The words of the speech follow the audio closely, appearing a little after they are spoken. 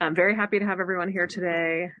I'm very happy to have everyone here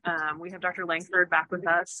today. We have Dr. Lankford back with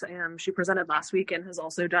us. She presented last week and has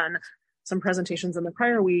also done some presentations in the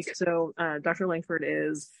prior week. So Dr. Lankford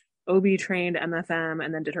is OB trained MFM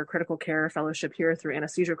and then did her critical care fellowship here through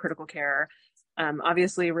anesthesia critical care.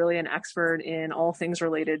 Obviously really an expert in all things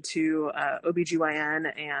related to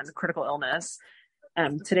OBGYN and critical illness.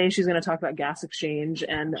 Today she's going to talk about gas exchange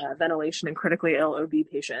and ventilation in critically ill OB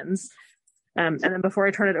patients. And then before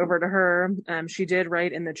I turn it over to her, she did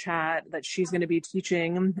write in the chat that she's going to be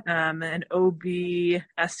teaching an OB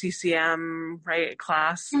SCCM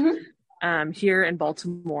class here in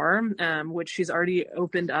Baltimore, which she's already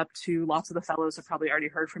opened up to lots of the fellows have probably already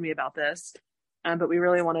heard from me about this. But we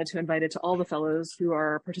really wanted to invite it to all the fellows who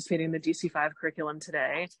are participating in the DC5 curriculum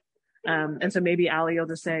today. And so maybe Allie, you'll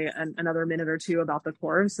just say another minute or two about the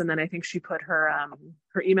course. And then I think she put her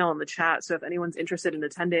email in the chat. So if anyone's interested in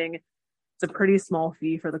attending, it's a pretty small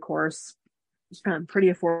fee for the course,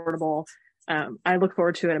 pretty affordable. I look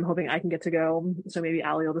forward to it. I'm hoping I can get to go. So maybe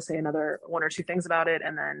Allie will just say another one or two things about it,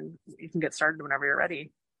 and then you can get started whenever you're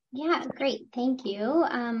ready. Yeah, great. Thank you.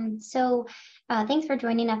 Thanks for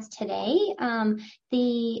joining us today.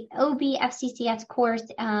 The OB FCCS course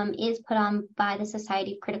is put on by the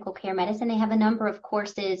Society of Critical Care Medicine. They have a number of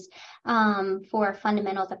courses for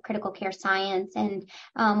fundamentals of critical care science. And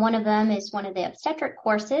one of them is one of the obstetric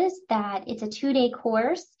courses that it's a 2-day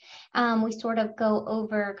course. We sort of go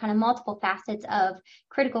over kind of multiple facets of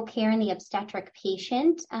critical care in the obstetric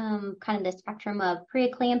patient, kind of the spectrum of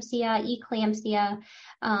preeclampsia, eclampsia,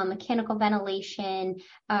 mechanical ventilation,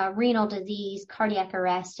 renal disease, cardiac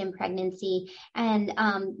arrest in pregnancy. And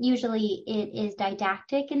usually it is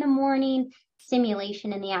didactic in the morning,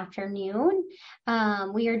 simulation in the afternoon.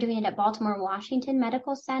 We are doing it at Baltimore Washington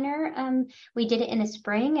Medical Center. We did it in the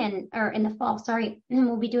spring or in the fall, and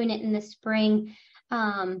we'll be doing it in the spring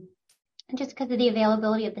just because of the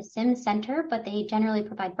availability of the SIM Center, but they generally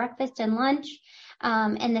provide breakfast and lunch.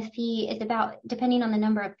 And the fee is about, depending on the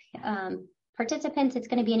number of participants, it's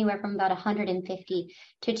going to be anywhere from about $150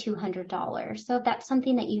 to $200. So if that's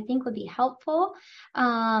something that you think would be helpful,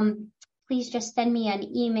 please just send me an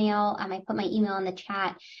email. I put my email in the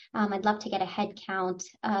chat. I'd love to get a head count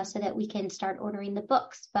so that we can start ordering the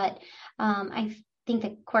books. But I think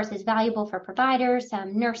the course is valuable for providers,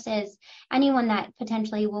 nurses, anyone that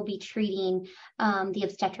potentially will be treating the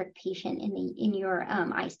obstetric patient in your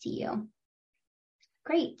ICU.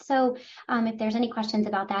 Great. So if there's any questions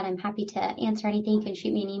about that, I'm happy to answer anything. You can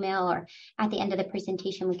shoot me an email, or at the end of the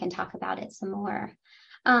presentation, we can talk about it some more.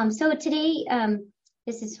 So today,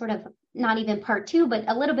 this is sort of not even part 2, but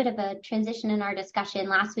a little bit of a transition in our discussion.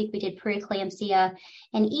 Last week, we did preeclampsia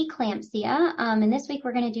and eclampsia. And this week,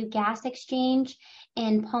 we're going to do gas exchange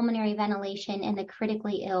and pulmonary ventilation in the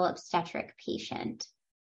critically ill obstetric patient.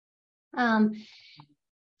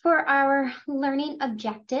 For our learning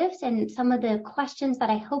objectives and some of the questions that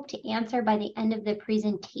I hope to answer by the end of the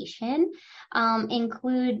presentation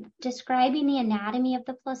include describing the anatomy of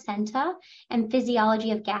the placenta and physiology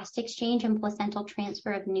of gas exchange and placental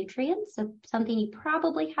transfer of nutrients. So something you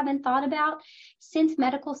probably haven't thought about since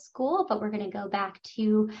medical school, but we're going to go back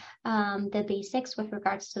to the basics with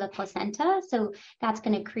regards to the placenta. So that's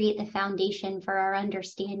going to create the foundation for our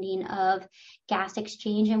understanding of gas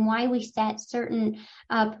exchange and why we set certain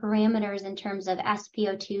parameters in terms of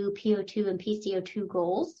SpO2, PO2, and PCO2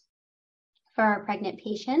 goals for our pregnant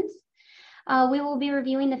patients. We will be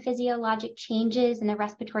reviewing the physiologic changes and the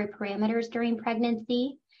respiratory parameters during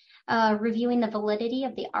pregnancy, reviewing the validity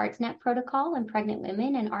of the ARDSNet protocol in pregnant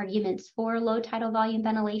women and arguments for low tidal volume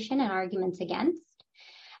ventilation and arguments against.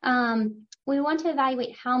 We want to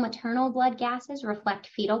evaluate how maternal blood gases reflect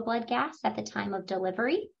fetal blood gas at the time of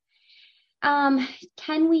delivery.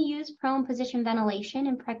 Can we use prone position ventilation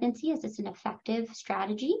in pregnancy? Is this an effective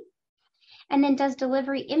strategy? And then does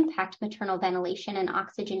delivery impact maternal ventilation and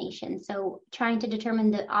oxygenation? So trying to determine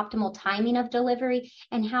the optimal timing of delivery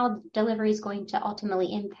and how delivery is going to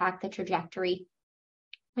ultimately impact the trajectory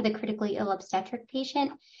for the critically ill obstetric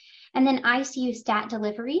patient. And then ICU stat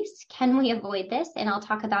deliveries, can we avoid this? And I'll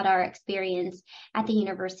talk about our experience at the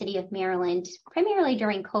University of Maryland, primarily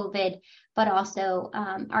during COVID, but also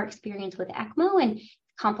our experience with ECMO and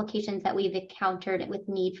complications that we've encountered with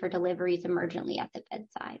need for deliveries emergently at the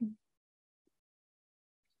bedside.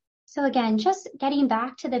 So again, just getting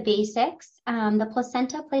back to the basics, the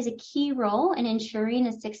placenta plays a key role in ensuring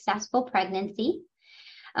a successful pregnancy.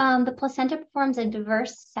 The placenta performs a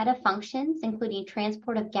diverse set of functions, including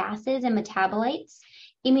transport of gases and metabolites,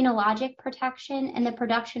 immunologic protection, and the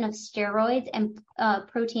production of steroids and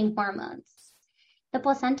protein hormones. The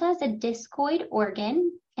placenta is a discoid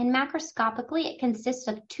organ, and macroscopically, it consists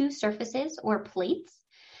of 2 surfaces or plates.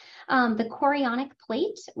 the chorionic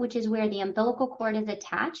plate, which is where the umbilical cord is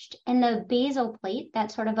attached, and the basal plate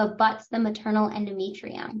that sort of abuts the maternal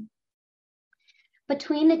endometrium.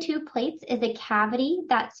 Between the two plates is a cavity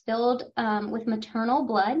that's filled with maternal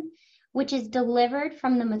blood, which is delivered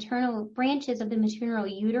from the maternal branches of the maternal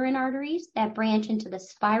uterine arteries that branch into the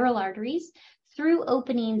spiral arteries through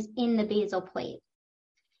openings in the basal plate.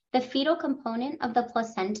 The fetal component of the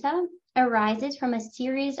placenta arises from a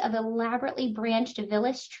series of elaborately branched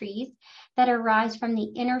villus trees that arise from the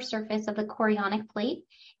inner surface of the chorionic plate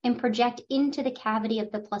and project into the cavity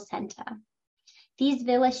of the placenta. These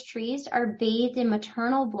villus trees are bathed in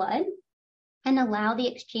maternal blood and allow the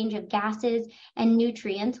exchange of gases and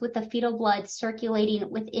nutrients with the fetal blood circulating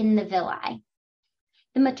within the villi.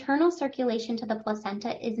 The maternal circulation to the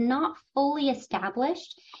placenta is not fully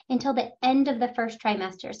established until the end of the first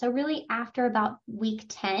trimester, so really after about week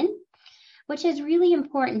 10, which is really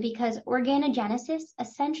important because organogenesis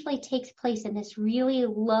essentially takes place in this really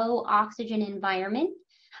low oxygen environment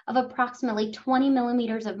of approximately 20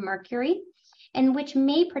 millimeters of mercury, and which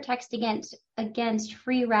may protect against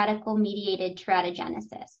free radical mediated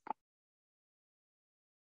teratogenesis.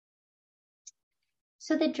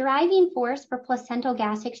 So the driving force for placental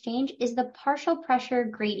gas exchange is the partial pressure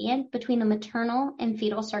gradient between the maternal and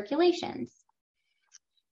fetal circulations.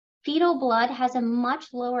 Fetal blood has a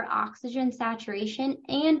much lower oxygen saturation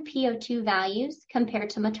and PO2 values compared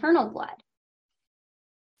to maternal blood.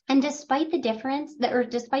 And despite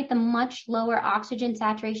the much lower oxygen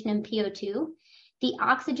saturation and PO2, the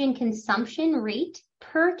oxygen consumption rate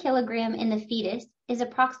per kilogram in the fetus is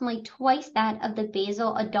approximately twice that of the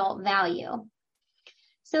basal adult value.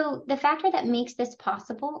 So the factor that makes this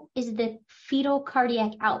possible is the fetal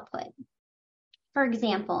cardiac output. For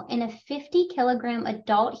example, in a 50 kilogram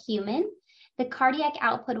adult human, the cardiac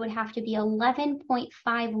output would have to be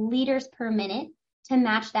 11.5 liters per minute to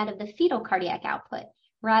match that of the fetal cardiac output,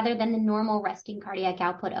 rather than the normal resting cardiac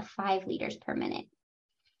output of 5 liters per minute.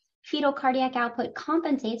 Fetal cardiac output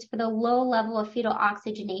compensates for the low level of fetal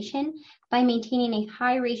oxygenation by maintaining a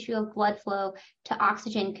high ratio of blood flow to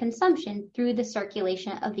oxygen consumption through the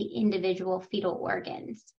circulation of the individual fetal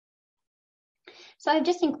organs. So I've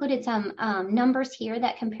just included some numbers here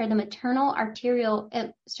that compare the maternal arterial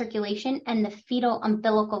circulation and the fetal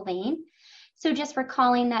umbilical vein. So just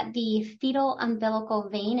recalling that the fetal umbilical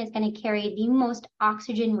vein is going to carry the most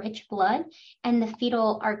oxygen-rich blood, and the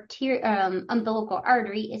fetal umbilical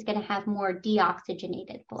artery is going to have more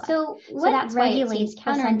deoxygenated blood. So what regulates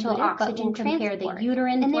placental oxygen transport? The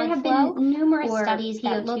uterine and there have been numerous studies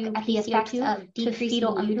that look at the effects of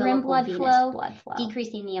decreasing the uterine blood flow,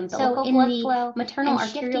 decreasing the umbilical blood flow, maternal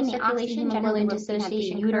arterial circulation generally with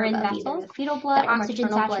association uterine vessels, fetal blood oxygen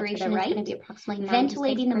saturation is going to be approximately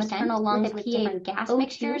ventilating the maternal lungs with different gas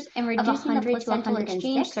mixtures and reducing the placental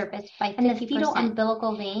exchange surface by 50%. And the fetal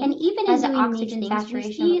umbilical vein, and even as the oxygen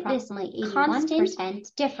saturation of approximately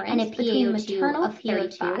 81% difference between maternal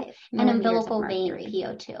PO2 and umbilical vein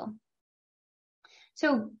PO2.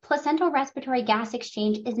 So placental respiratory gas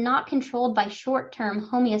exchange is not controlled by short-term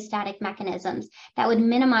homeostatic mechanisms that would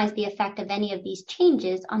minimize the effect of any of these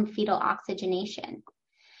changes on fetal oxygenation.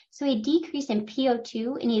 So a decrease in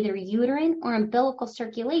PO2 in either uterine or umbilical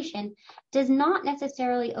circulation does not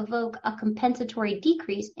necessarily evoke a compensatory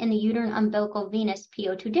decrease in the uterine umbilical venous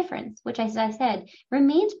PO2 difference, which, as I said,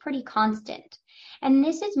 remains pretty constant. And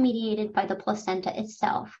this is mediated by the placenta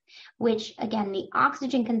itself, which, again, the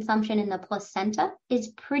oxygen consumption in the placenta is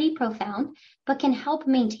pretty profound, but can help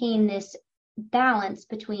maintain this balance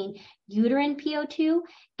between uterine PO2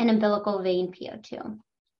 and umbilical vein PO2.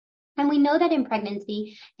 And we know that in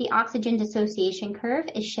pregnancy, the oxygen dissociation curve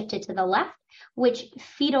is shifted to the left, which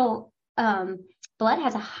fetal blood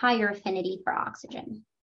has a higher affinity for oxygen.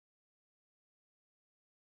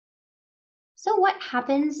 So what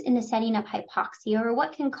happens in the setting of hypoxia, or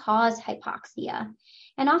what can cause hypoxia?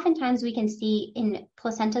 And oftentimes we can see in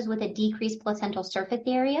placentas with a decreased placental surface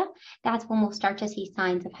area, that's when we'll start to see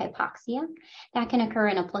signs of hypoxia. That can occur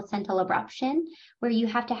in a placental abruption, where you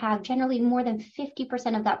have to have generally more than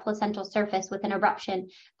 50% of that placental surface with an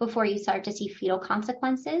abruption before you start to see fetal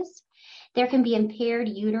consequences. There can be impaired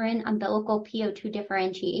uterine umbilical PO2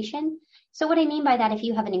 differentiation. So what I mean by that, if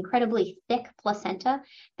you have an incredibly thick placenta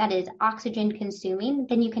that is oxygen consuming,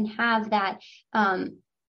 then you can have that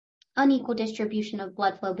unequal distribution of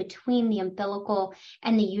blood flow between the umbilical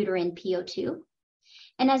and the uterine PO2.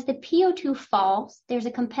 And as the PO2 falls, there's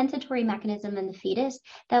a compensatory mechanism in the fetus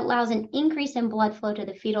that allows an increase in blood flow to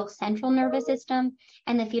the fetal central nervous system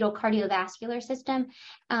and the fetal cardiovascular system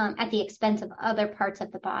at the expense of other parts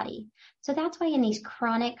of the body. So that's why in these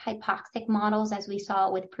chronic hypoxic models, as we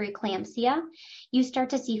saw with preeclampsia, you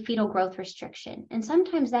start to see fetal growth restriction. And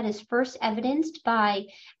sometimes that is first evidenced by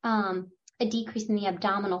a decrease in the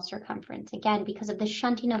abdominal circumference, again, because of the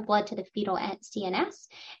shunting of blood to the fetal CNS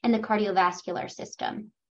and the cardiovascular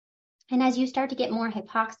system. And as you start to get more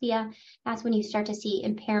hypoxia, that's when you start to see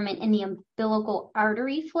impairment in the umbilical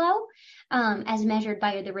artery flow, as measured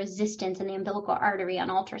by the resistance in the umbilical artery on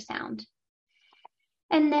ultrasound.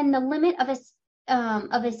 And then the limit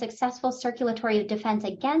of a successful circulatory defense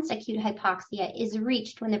against acute hypoxia is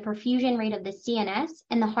reached when the perfusion rate of the CNS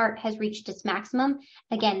and the heart has reached its maximum.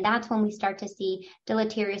 Again, that's when we start to see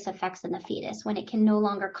deleterious effects in the fetus, when it can no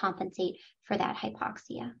longer compensate for that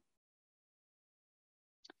hypoxia.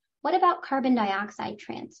 What about carbon dioxide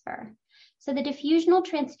transfer? So the diffusional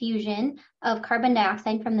transfusion of carbon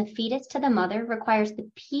dioxide from the fetus to the mother requires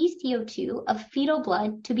the PCO2 of fetal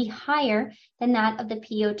blood to be higher than that of the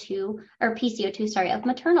PCO2 of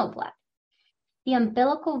maternal blood. The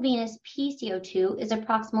umbilical venous PCO2 is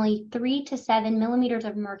approximately 3 to 7 millimeters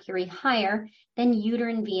of mercury higher than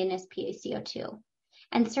uterine venous PCO2.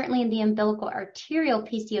 And certainly the umbilical arterial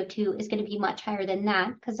PCO2 is going to be much higher than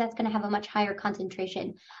that, because that's going to have a much higher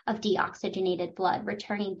concentration of deoxygenated blood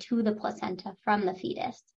returning to the placenta from the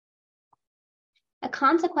fetus. A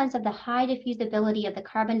consequence of the high diffusibility of the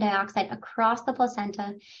carbon dioxide across the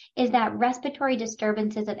placenta is that respiratory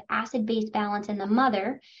disturbances of acid-base balance in the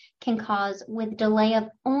mother can cause, with delay of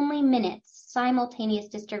only minutes, simultaneous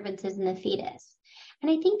disturbances in the fetus. And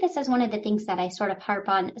I think this is one of the things that I sort of harp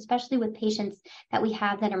on, especially with patients that we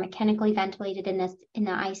have that are mechanically ventilated in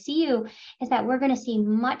the ICU, is that we're going to see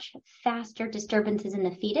much faster disturbances in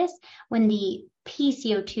the fetus when the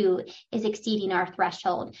PCO2 is exceeding our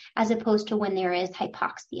threshold, as opposed to when there is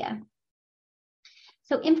hypoxia.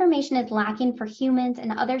 So information is lacking for humans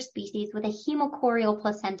and other species with a hemochorial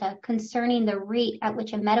placenta concerning the rate at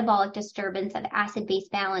which a metabolic disturbance of acid-base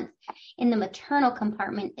balance in the maternal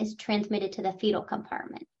compartment is transmitted to the fetal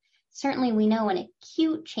compartment. Certainly, we know an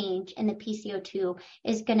acute change in the PCO2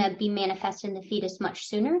 is going to be manifest in the fetus much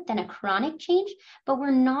sooner than a chronic change, but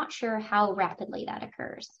we're not sure how rapidly that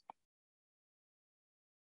occurs.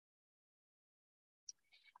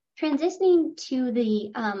 Transitioning to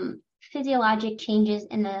the physiologic changes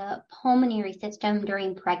in the pulmonary system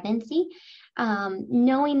during pregnancy.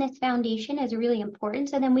 Knowing this foundation is really important,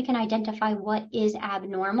 so then we can identify what is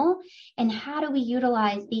abnormal and how do we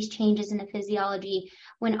utilize these changes in the physiology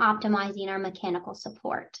when optimizing our mechanical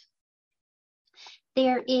support.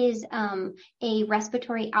 There is a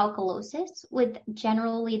respiratory alkalosis with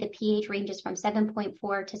generally the pH ranges from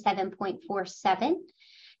 7.4 to 7.47.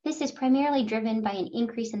 This is primarily driven by an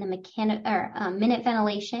increase in the minute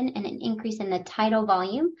ventilation and an increase in the tidal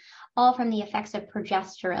volume, all from the effects of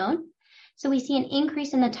progesterone. So we see an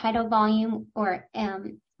increase in the tidal volume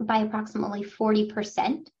by approximately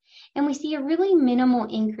 40%, and we see a really minimal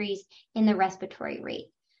increase in the respiratory rate.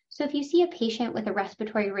 So if you see a patient with a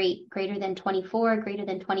respiratory rate greater than 24, greater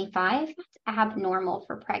than 25, that's abnormal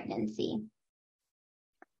for pregnancy.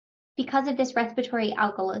 Because of this respiratory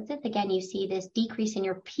alkalosis, again, you see this decrease in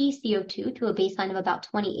your PCO2 to a baseline of about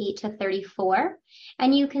 28 to 34,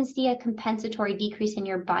 and you can see a compensatory decrease in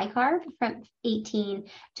your bicarb from 18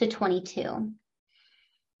 to 22.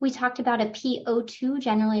 We talked about a PO2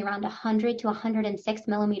 generally around 100 to 106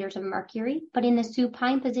 millimeters of mercury, but in the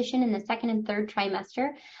supine position in the second and third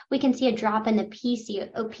trimester, we can see a drop in the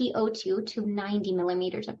PO2 to 90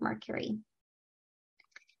 millimeters of mercury.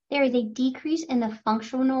 There is a decrease in the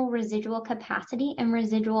functional residual capacity and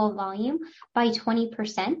residual volume by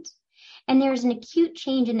 20%. And there's an acute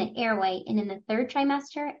change in the airway in the third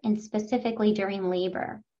trimester and specifically during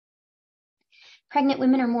labor. Pregnant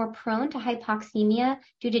women are more prone to hypoxemia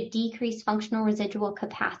due to decreased functional residual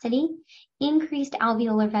capacity, increased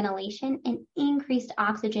alveolar ventilation, and increased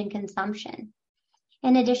oxygen consumption.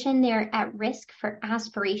 In addition, they're at risk for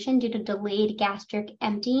aspiration due to delayed gastric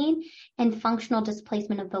emptying and functional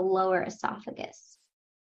displacement of the lower esophagus.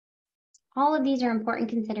 All of these are important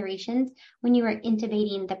considerations when you are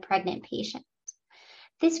intubating the pregnant patient.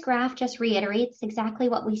 This graph just reiterates exactly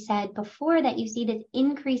what we said before, that you see this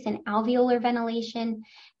increase in alveolar ventilation,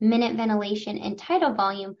 minute ventilation, and tidal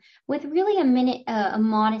volume with really a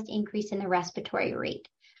modest increase in the respiratory rate.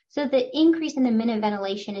 So the increase in the minute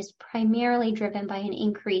ventilation is primarily driven by an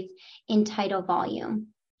increase in tidal volume.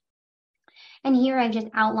 And here I've just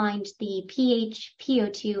outlined the pH,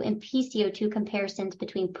 PO2, and PCO2 comparisons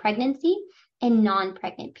between pregnancy in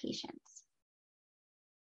non-pregnant patients.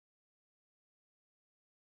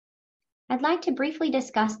 I'd like to briefly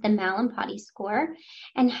discuss the Mallampati score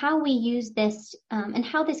and how we use this and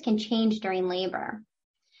how this can change during labor.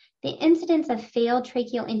 The incidence of failed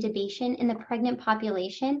tracheal intubation in the pregnant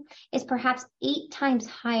population is perhaps 8 times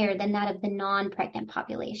higher than that of the non-pregnant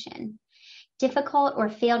population. Difficult or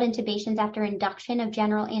failed intubations after induction of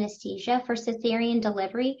general anesthesia for cesarean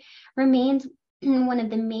delivery remains one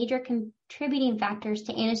of the major contributing factors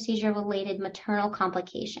to anesthesia-related maternal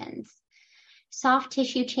complications. Soft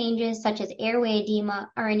tissue changes such as airway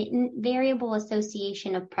edema are an invariable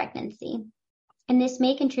association of pregnancy, and this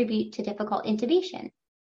may contribute to difficult intubation.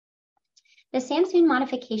 The Samsoon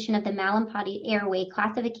modification of the Mallampati airway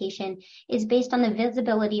classification is based on the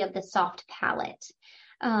visibility of the soft palate,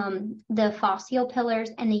 the falceal pillars,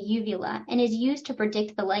 and the uvula, and is used to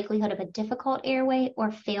predict the likelihood of a difficult airway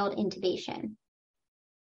or failed intubation.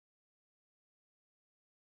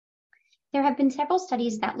 There have been several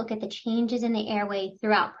studies that look at the changes in the airway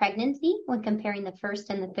throughout pregnancy when comparing the first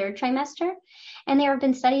and the third trimester, and there have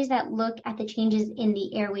been studies that look at the changes in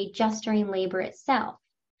the airway just during labor itself.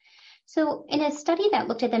 So in a study that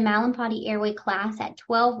looked at the Mallampati airway class at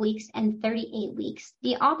 12 weeks and 38 weeks,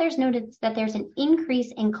 the authors noted that there's an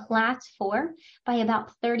increase in class 4 by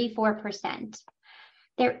about 34%.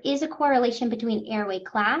 There is a correlation between airway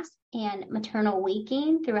class and maternal weight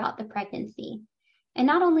gain throughout the pregnancy. And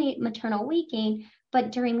not only maternal weight gain,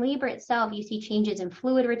 but during labor itself, you see changes in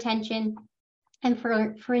fluid retention and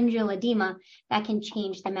pharyngeal edema that can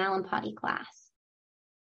change the Mallampati class.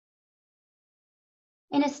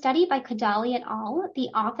 In a study by Kodali et al., the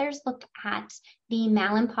authors looked at the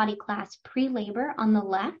Mallampati class pre-labor on the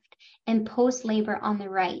left and post-labor on the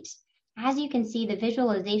right. As you can see, the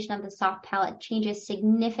visualization of the soft palate changes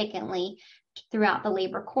significantly throughout the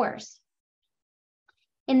labor course.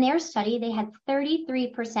 In their study, they had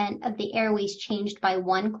 33% of the airways changed by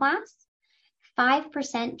 1 class,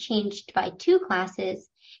 5% changed by 2 classes,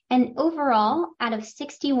 and overall, out of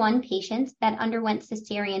 61 patients that underwent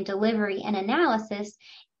cesarean delivery and analysis,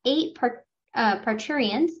 8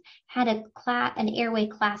 parturients had an airway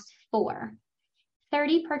class 4.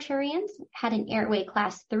 30 parturients had an airway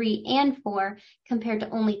class 3 and 4, compared to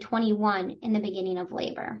only 21 in the beginning of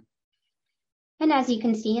labor. And as you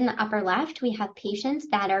can see in the upper left, we have patients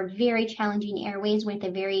that are very challenging airways with a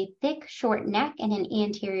very thick, short neck and an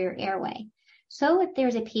anterior airway. So if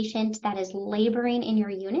there's a patient that is laboring in your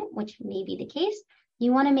unit, which may be the case,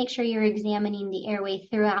 you want to make sure you're examining the airway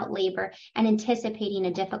throughout labor and anticipating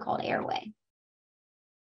a difficult airway.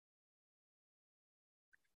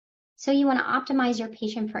 So you want to optimize your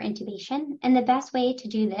patient for intubation, and the best way to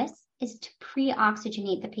do this is to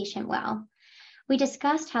pre-oxygenate the patient well. We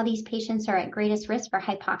discussed how these patients are at greatest risk for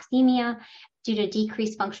hypoxemia due to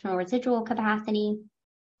decreased functional residual capacity.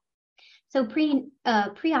 So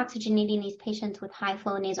pre-oxygenating these patients with high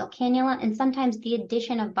flow nasal cannula, and sometimes the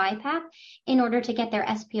addition of BiPAP in order to get their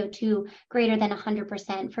SpO2 greater than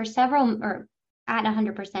 100% for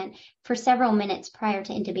several minutes prior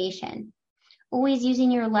to intubation. Always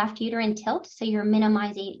using your left uterine tilt, so you're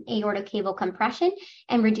minimizing aortic cable compression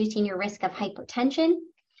and reducing your risk of hypotension.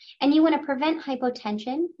 And you want to prevent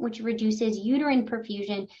hypotension, which reduces uterine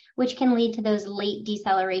perfusion, which can lead to those late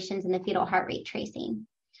decelerations in the fetal heart rate tracing.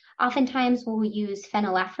 Oftentimes, we'll use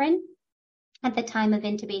phenylephrine at the time of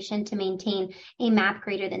intubation to maintain a MAP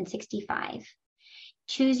greater than 65.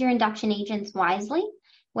 Choose your induction agents wisely,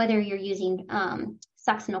 whether you're using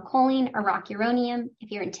succinylcholine or rocuronium.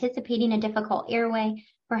 If you're anticipating a difficult airway,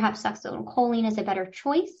 perhaps succinylcholine is a better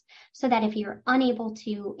choice, so that if you're unable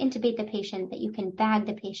to intubate the patient, that you can bag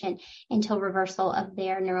the patient until reversal of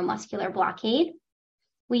their neuromuscular blockade.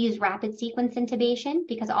 We use rapid sequence intubation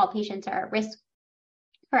because all patients are at risk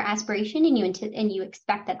for aspiration, and you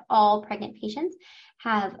expect that all pregnant patients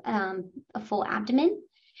have a full abdomen.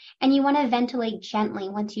 And you want to ventilate gently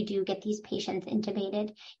once you do get these patients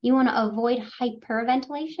intubated. You want to avoid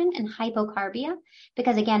hyperventilation and hypocarbia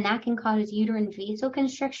because, again, that can cause uterine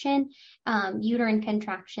vasoconstriction, uterine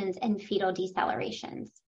contractions, and fetal decelerations.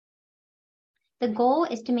 The goal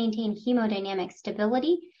is to maintain hemodynamic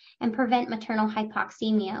stability and prevent maternal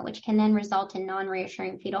hypoxemia, which can then result in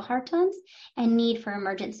non-reassuring fetal heart tones and need for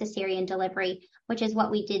emergent cesarean delivery, which is what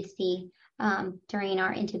we did see during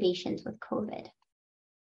our intubations with COVID.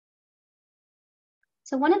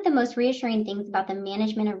 So one of the most reassuring things about the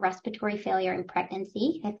management of respiratory failure in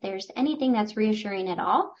pregnancy, if there's anything that's reassuring at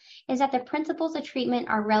all, is that the principles of treatment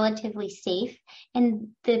are relatively safe, and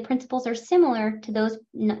the principles are similar to those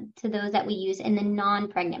that we use in the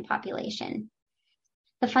non-pregnant population.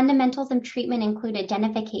 The fundamentals of treatment include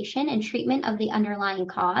identification and treatment of the underlying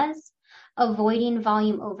cause, avoiding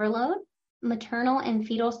volume overload, maternal and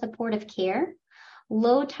fetal supportive care,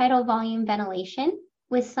 low tidal volume ventilation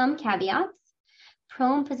with some caveats,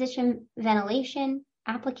 prone position ventilation,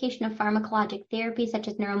 application of pharmacologic therapy such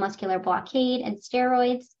as neuromuscular blockade and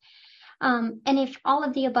steroids. And if all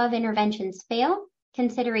of the above interventions fail,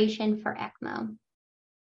 consideration for ECMO.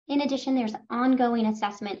 In addition, there's ongoing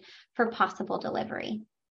assessment for possible delivery.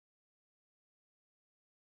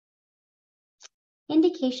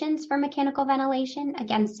 Indications for mechanical ventilation,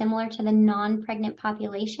 again, similar to the non-pregnant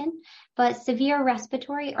population, but severe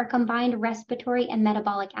respiratory or combined respiratory and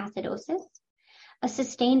metabolic acidosis, a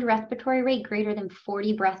sustained respiratory rate greater than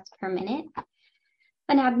 40 breaths per minute,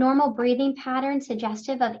 an abnormal breathing pattern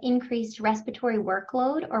suggestive of increased respiratory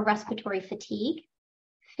workload or respiratory fatigue,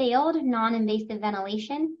 failed non-invasive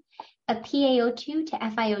ventilation, a PaO2 to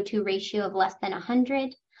FiO2 ratio of less than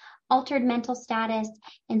 100, altered mental status,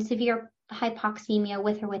 and severe hypoxemia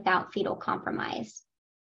with or without fetal compromise.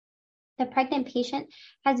 The pregnant patient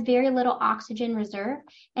has very little oxygen reserve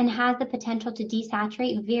and has the potential to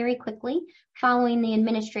desaturate very quickly following the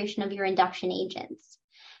administration of your induction agents.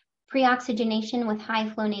 Pre-oxygenation with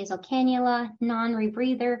high-flow nasal cannula,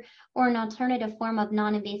 non-rebreather, or an alternative form of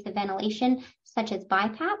non-invasive ventilation, such as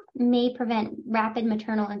BiPAP, may prevent rapid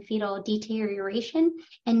maternal and fetal deterioration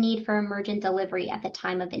and need for emergent delivery at the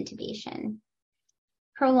time of intubation.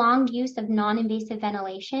 Prolonged use of non-invasive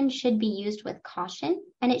ventilation should be used with caution,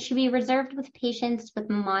 and it should be reserved with patients with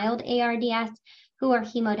mild ARDS who are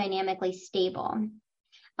hemodynamically stable.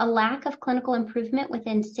 A lack of clinical improvement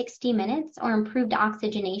within 60 minutes or improved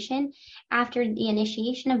oxygenation after the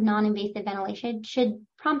initiation of non-invasive ventilation should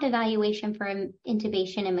prompt evaluation for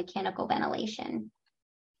intubation and mechanical ventilation.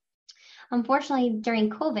 Unfortunately, during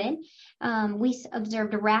COVID, we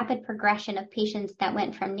observed a rapid progression of patients that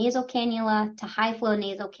went from nasal cannula to high-flow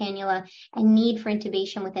nasal cannula and need for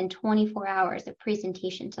intubation within 24 hours of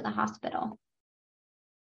presentation to the hospital.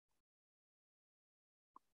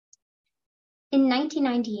 In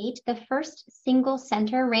 1998, the first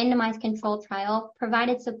single-center randomized controlled trial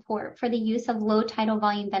provided support for the use of low tidal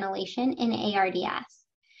volume ventilation in ARDS.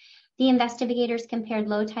 The investigators compared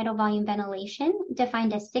low tidal volume ventilation,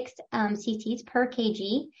 defined as 6 cc's per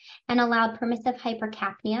kg, and allowed permissive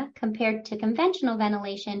hypercapnia compared to conventional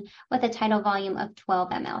ventilation with a tidal volume of 12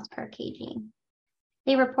 mL per kg.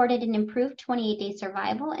 They reported an improved 28-day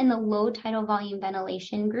survival in the low tidal volume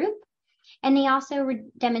ventilation group, and they also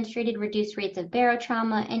demonstrated reduced rates of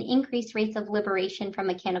barotrauma and increased rates of liberation from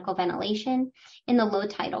mechanical ventilation in the low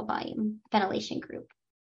tidal volume ventilation group.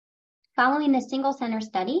 Following the single-center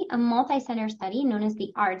study, a multi-center study known as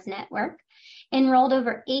the ARDS network enrolled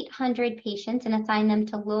over 800 patients and assigned them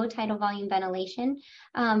to low tidal volume ventilation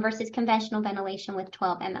versus conventional ventilation with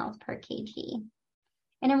 12 mL per kg.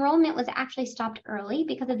 And enrollment was actually stopped early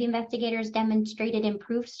because of the investigators demonstrated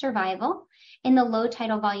improved survival in the low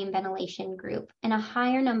tidal volume ventilation group and a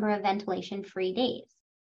higher number of ventilation-free days.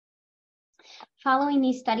 Following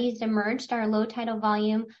these studies emerged our low tidal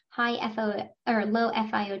volume, low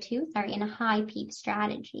FiO2, and a high PEEP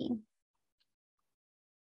strategy.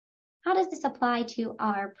 How does this apply to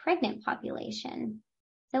our pregnant population?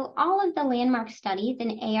 So all of the landmark studies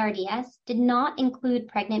in ARDS did not include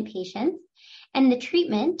pregnant patients, and the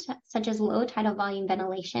treatment, such as low tidal volume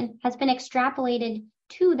ventilation, has been extrapolated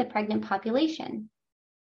to the pregnant population.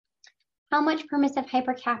 How much permissive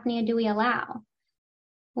hypercapnia do we allow?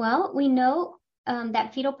 Well, we know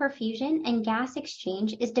that fetal perfusion and gas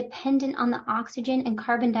exchange is dependent on the oxygen and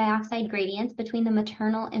carbon dioxide gradients between the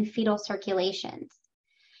maternal and fetal circulations.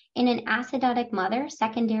 In an acidotic mother,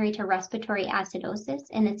 secondary to respiratory acidosis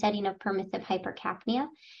in the setting of permissive hypercapnia,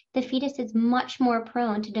 the fetus is much more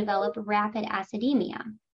prone to develop rapid acidemia.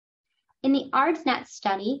 In the ARDSNet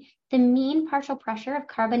study, the mean partial pressure of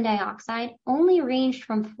carbon dioxide only ranged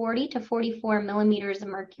from 40 to 44 millimeters of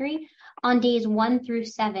mercury on days 1 through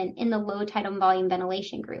 7 in the low tidal volume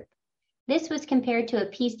ventilation group. This was compared to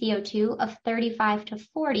a PCO2 of 35 to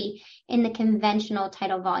 40 in the conventional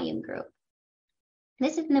tidal volume group.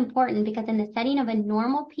 This is important because in the setting of a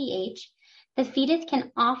normal pH, the fetus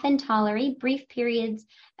can often tolerate brief periods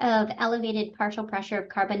of elevated partial pressure of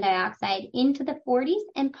carbon dioxide into the 40s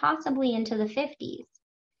and possibly into the 50s.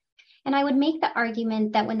 And I would make the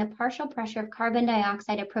argument that when the partial pressure of carbon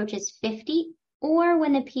dioxide approaches 50, or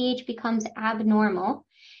when the pH becomes abnormal,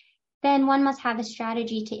 then one must have a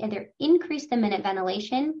strategy to either increase the minute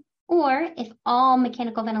ventilation, or if all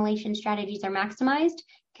mechanical ventilation strategies are maximized,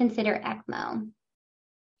 consider ECMO.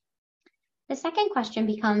 The second question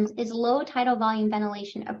becomes, is low tidal volume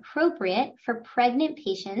ventilation appropriate for pregnant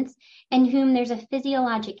patients in whom there's a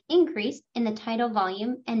physiologic increase in the tidal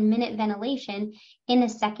volume and minute ventilation in the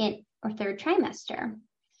second or third trimester.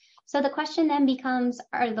 So the question then becomes,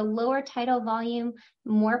 are the lower tidal volume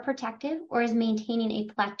more protective, or is maintaining a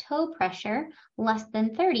plateau pressure less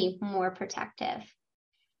than 30 more protective?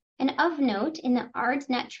 And of note, in the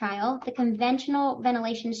ARDS-NET trial, the conventional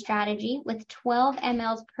ventilation strategy with 12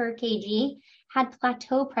 mLs per kg had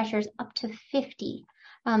plateau pressures up to 50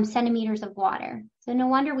 centimeters of water. So no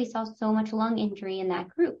wonder we saw so much lung injury in that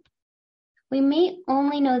group. We may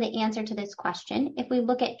only know the answer to this question if we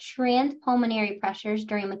look at transpulmonary pressures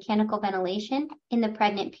during mechanical ventilation in the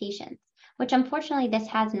pregnant patients, which unfortunately this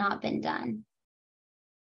has not been done.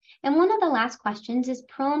 And one of the last questions is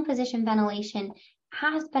prone position ventilation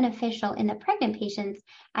as beneficial in the pregnant patients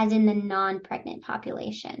as in the non-pregnant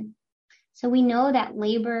population. So we know that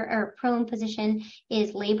labor or prone position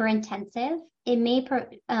is labor intensive. It may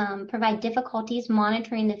provide difficulties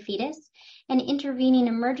monitoring the fetus, and intervening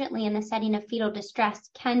emergently in the setting of fetal distress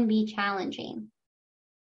can be challenging.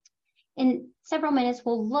 In several minutes,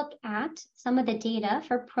 we'll look at some of the data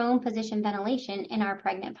for prone position ventilation in our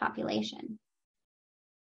pregnant population.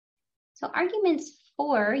 So arguments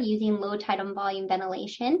for using low tidal volume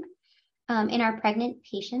ventilation in our pregnant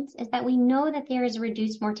patients is that we know that there is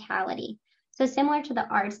reduced mortality. So similar to the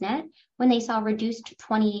ARDS-NET, when they saw reduced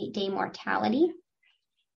 28-day mortality,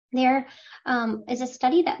 there is a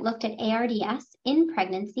study that looked at ARDS in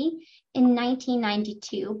pregnancy in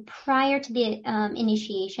 1992, prior to the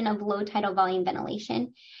initiation of low tidal volume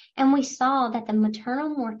ventilation. And we saw that the maternal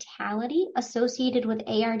mortality associated with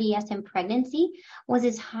ARDS in pregnancy was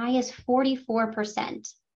as high as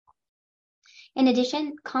 44%. In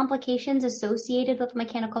addition, complications associated with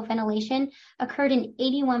mechanical ventilation occurred in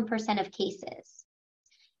 81% of cases.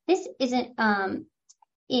 This isn't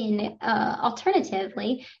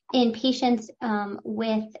alternatively, in patients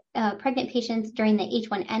with pregnant patients during the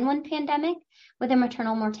H1N1 pandemic, where the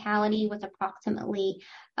maternal mortality was approximately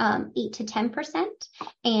 8 to 10%,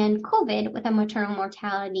 and COVID with a maternal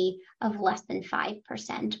mortality of less than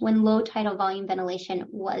 5% when low tidal volume ventilation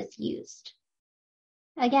was used.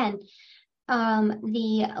 Again,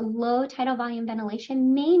 the low tidal volume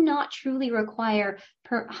ventilation may not truly require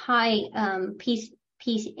high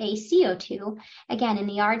PaCO2. Again, in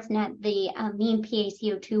the ARDS-NET, the mean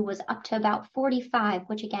PaCO2 was up to about 45,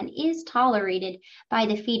 which again is tolerated by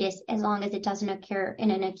the fetus as long as it doesn't occur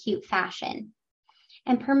in an acute fashion.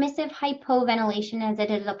 And permissive hypoventilation, as it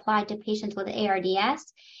is applied to patients with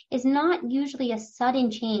ARDS, is not usually a sudden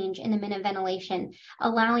change in the minute ventilation,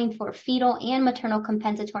 allowing for fetal and maternal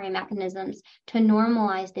compensatory mechanisms to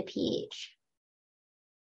normalize the pH.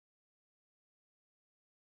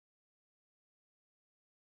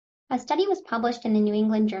 A study was published in the New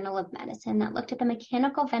England Journal of Medicine that looked at the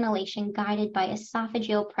mechanical ventilation guided by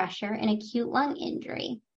esophageal pressure in acute lung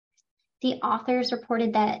injury. The authors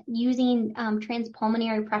reported that using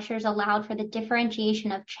transpulmonary pressures allowed for the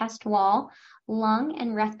differentiation of chest wall, lung,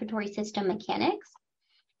 and respiratory system mechanics.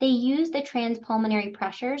 They used the transpulmonary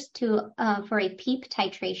pressures for a PEEP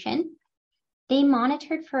titration. They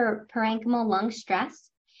monitored for parenchymal lung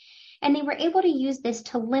stress, and they were able to use this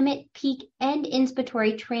to limit peak and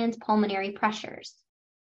inspiratory transpulmonary pressures.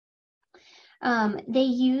 They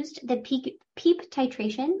used the PEEP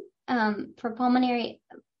titration for pulmonary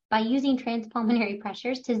by using transpulmonary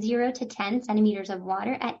pressures to 0 to 10 centimeters of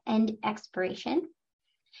water at end expiration.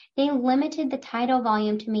 They limited the tidal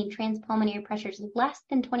volume to mean transpulmonary pressures less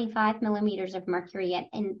than 25 millimeters of mercury at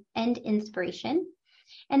end inspiration,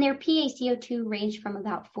 and their PaCO2 ranged from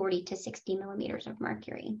about 40 to 60 millimeters of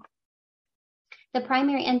mercury. The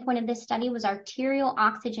primary endpoint of this study was arterial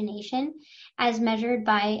oxygenation as measured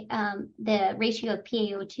by the ratio of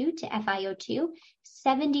PaO2 to FiO2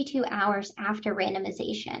 72 hours after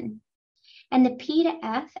randomization. And the P to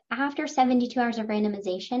F after 72 hours of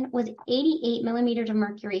randomization was 88 millimeters of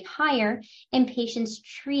mercury higher in patients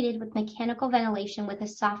treated with mechanical ventilation with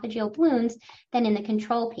esophageal balloons than in the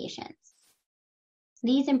control patients.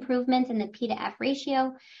 These improvements in the P to F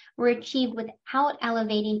ratio were achieved without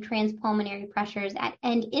elevating transpulmonary pressures at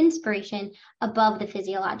end inspiration above the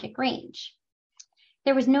physiologic range.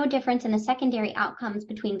 There was no difference in the secondary outcomes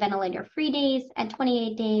between ventilator-free days at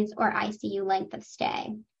 28 days or ICU length of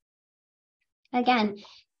stay. Again,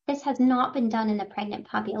 this has not been done in the pregnant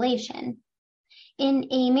population. In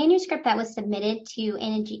a manuscript that was submitted to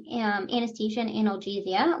Anesthesia and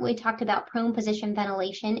Analgesia, we talked about prone position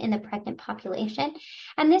ventilation in the pregnant population,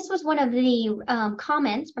 and this was one of the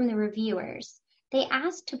comments from the reviewers. They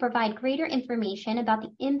asked to provide greater information about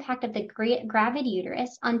the impact of the gravid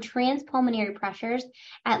uterus on transpulmonary pressures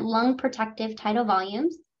at lung protective tidal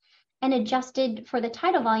volumes and adjusted for the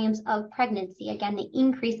tidal volumes of pregnancy, again, the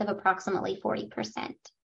increase of approximately 40%.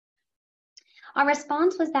 Our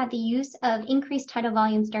response was that the use of increased tidal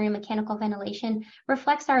volumes during mechanical ventilation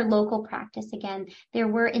reflects our local practice. Again, there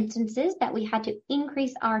were instances that we had to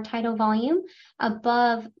increase our tidal volume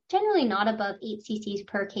above, generally not above 8 cc's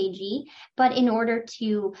per kg, but in order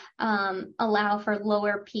to allow for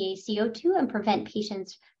lower PaCO2 and prevent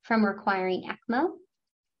patients from requiring ECMO.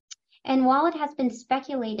 And while it has been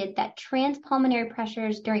speculated that transpulmonary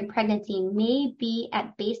pressures during pregnancy may be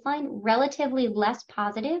at baseline relatively less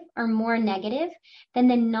positive or more negative than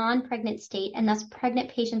the non-pregnant state, and thus pregnant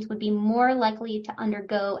patients would be more likely to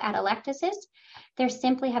undergo atelectasis, there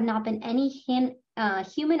simply have not been any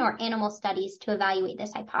human or animal studies to evaluate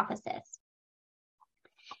this hypothesis.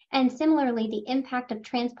 And similarly, the impact of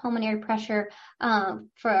transpulmonary pressure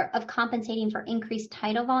of compensating for increased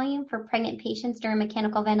tidal volume for pregnant patients during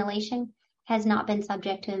mechanical ventilation has not been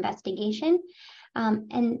subject to investigation.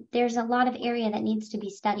 And there's a lot of area that needs to be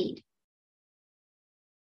studied.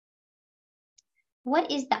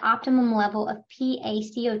 What is the optimum level of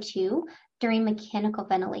PaCO2 during mechanical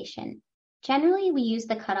ventilation? Generally, we use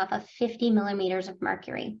the cutoff of 50 millimeters of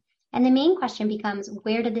mercury. And the main question becomes,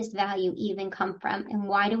 where did this value even come from, and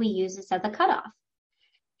why do we use this as a cutoff?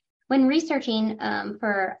 When researching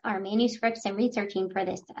for our manuscripts and researching for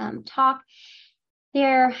this talk,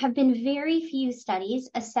 there have been very few studies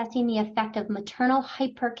assessing the effect of maternal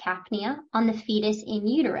hypercapnia on the fetus in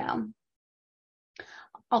utero.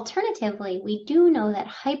 Alternatively, we do know that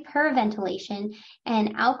hyperventilation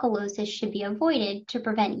and alkalosis should be avoided to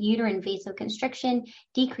prevent uterine vasoconstriction,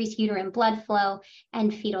 decrease uterine blood flow,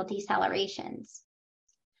 and fetal decelerations.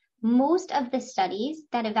 Most of the studies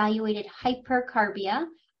that evaluated hypercarbia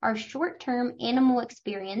are short-term animal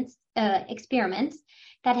experiments that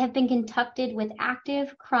have been conducted with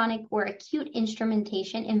active, chronic, or acute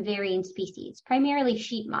instrumentation in varying species, primarily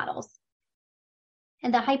sheep models.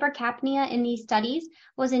 And the hypercapnia in these studies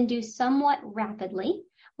was induced somewhat rapidly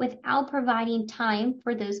without providing time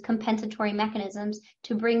for those compensatory mechanisms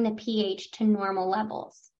to bring the pH to normal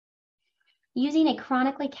levels. Using a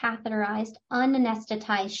chronically catheterized,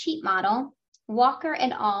 unanesthetized sheep model, Walker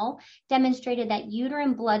et al. Demonstrated that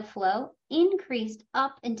uterine blood flow increased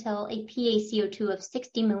up until a PaCO2 of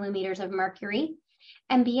 60 millimeters of mercury,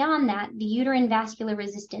 and beyond that, the uterine vascular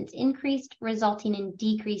resistance increased, resulting in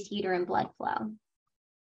decreased uterine blood flow.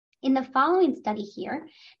 In the following study here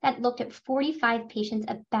that looked at 45 patients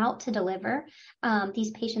about to deliver,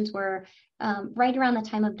 these patients were right around the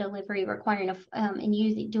time of delivery requiring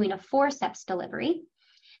doing a forceps delivery.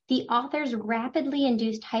 The authors rapidly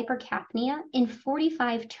induced hypercapnia in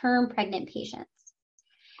 45 term pregnant patients.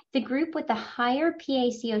 The group with the higher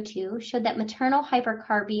PaCO2 showed that maternal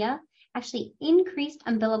hypercarbia actually increased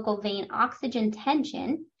umbilical vein oxygen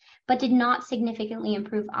tension, but did not significantly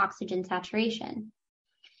improve oxygen saturation.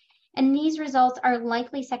 And these results are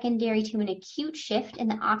likely secondary to an acute shift in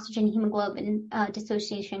the oxygen hemoglobin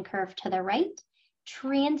dissociation curve to the right,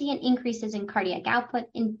 transient increases in cardiac output,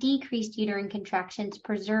 and decreased uterine contractions,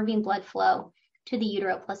 preserving blood flow to the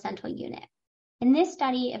uteroplacental unit. And this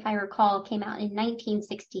study, if I recall, came out in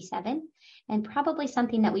 1967, and probably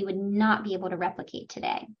something that we would not be able to replicate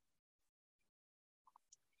today.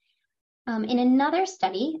 In another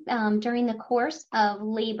study, during the course of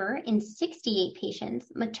labor in 68 patients,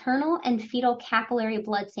 maternal and fetal capillary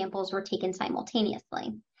blood samples were taken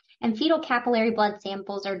simultaneously. And fetal capillary blood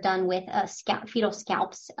samples are done with fetal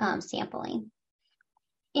scalp sampling.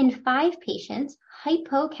 In 5 patients,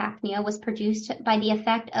 hypocapnia was produced by the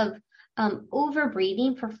effect of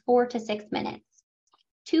overbreathing for 4 to 6 minutes.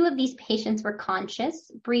 2 of these patients were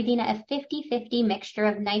conscious, breathing a 50-50 mixture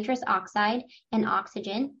of nitrous oxide and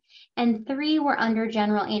oxygen, and 3 were under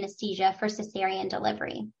general anesthesia for cesarean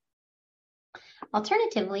delivery.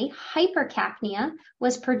 Alternatively, hypercapnia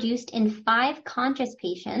was produced in 5 conscious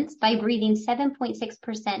patients by breathing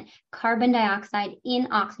 7.6% carbon dioxide in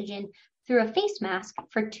oxygen through a face mask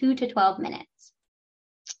for 2 to 12 minutes.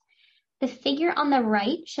 The figure on the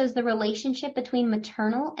right shows the relationship between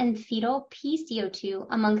maternal and fetal PaCO2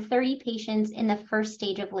 among 30 patients in the first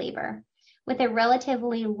stage of labor, with a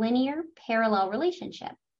relatively linear parallel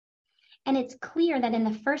relationship. And it's clear that in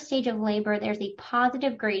the first stage of labor, there's a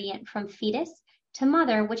positive gradient from fetus to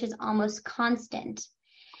mother, which is almost constant.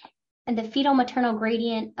 And the fetal maternal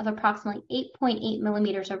gradient of approximately 8.8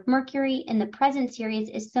 millimeters of mercury in the present series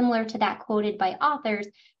is similar to that quoted by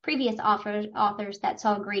previous authors that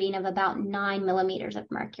saw a gradient of about 9 millimeters of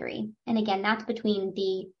mercury. And again, that's between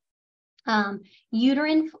the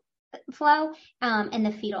uterine flow and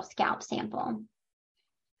the fetal scalp sample.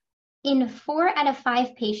 In 4 out of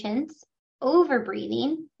 5 patients,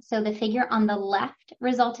 overbreathing, so the figure on the left,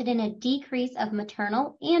 resulted in a decrease of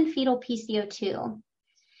maternal and fetal PaCO2.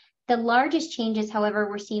 The largest changes, however,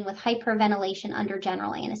 were seen with hyperventilation under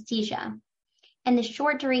general anesthesia. And the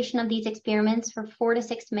short duration of these experiments for 4 to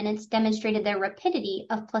 6 minutes demonstrated the rapidity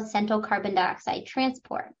of placental carbon dioxide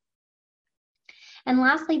transport. And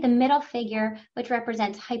lastly, the middle figure, which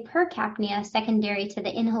represents hypercapnia secondary to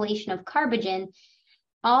the inhalation of carbogen,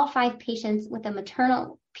 all 5 patients with a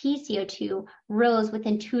maternal PCO2 rose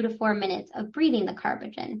within 2 to 4 minutes of breathing the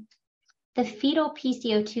carbogen. The fetal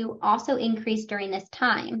PCO2 also increased during this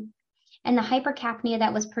time, and the hypercapnia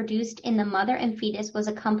that was produced in the mother and fetus was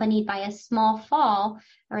accompanied by a small fall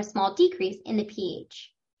or a small decrease in the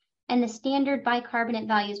pH. And the standard bicarbonate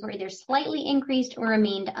values were either slightly increased or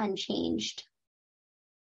remained unchanged.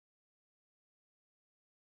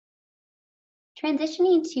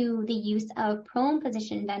 Transitioning to the use of prone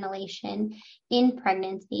position ventilation in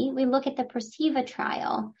pregnancy, we look at the PROSEVA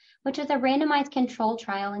trial, which is a randomized control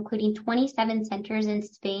trial including 27 centers in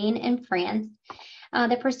Spain and France.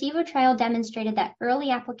 The PROSEVA trial demonstrated that early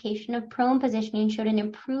application of prone positioning showed an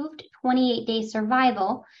improved 28-day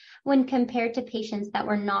survival when compared to patients that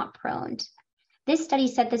were not proned. This study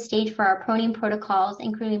set the stage for our proning protocols,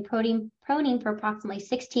 including proning for approximately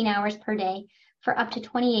 16 hours per day for up to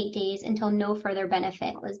 28 days until no further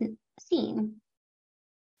benefit was seen.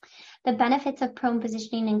 The benefits of prone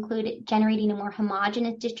positioning include generating a more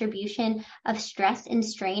homogeneous distribution of stress and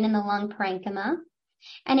strain in the lung parenchyma,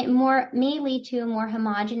 and it may lead to a more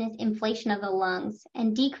homogeneous inflation of the lungs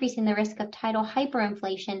and decreasing the risk of tidal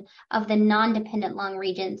hyperinflation of the non-dependent lung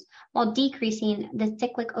regions while decreasing the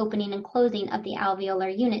cyclic opening and closing of the alveolar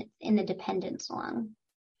units in the dependent lung.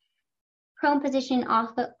 Prone positioning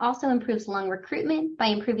also improves lung recruitment by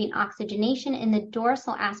improving oxygenation in the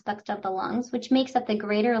dorsal aspects of the lungs, which makes up the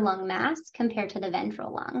greater lung mass compared to the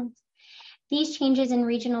ventral lungs. These changes in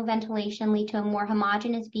regional ventilation lead to a more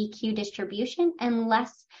homogeneous VQ distribution and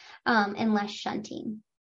less shunting.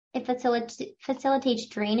 It facilitates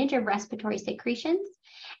drainage of respiratory secretions.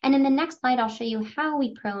 And in the next slide, I'll show you how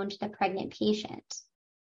we proned the pregnant patient.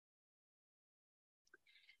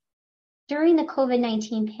 During the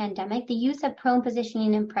COVID-19 pandemic, the use of prone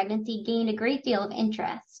positioning in pregnancy gained a great deal of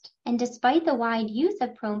interest. And despite the wide use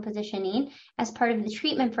of prone positioning as part of the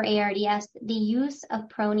treatment for ARDS, the use of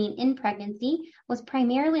proning in pregnancy was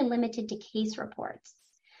primarily limited to case reports.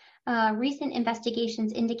 Recent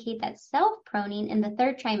investigations indicate that self-proning in the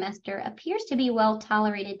 3rd trimester appears to be well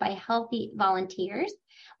tolerated by healthy volunteers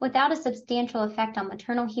without a substantial effect on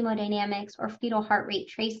maternal hemodynamics or fetal heart rate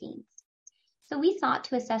tracings. So we sought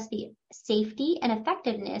to assess the safety and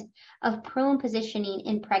effectiveness of prone positioning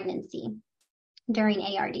in pregnancy during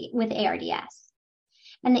with ARDS.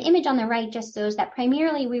 And the image on the right just shows that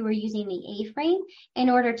primarily we were using the A-frame in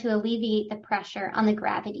order to alleviate the pressure on the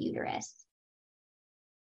gravid uterus.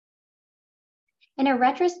 In a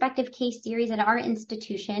retrospective case series at our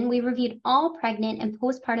institution, we reviewed all pregnant and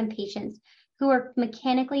postpartum patients who were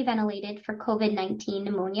mechanically ventilated for COVID-19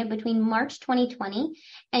 pneumonia between March 2020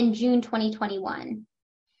 and June 2021.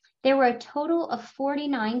 There were a total of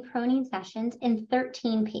 49 proning sessions in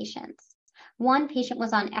 13 patients. 1 patient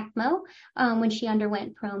was on ECMO when she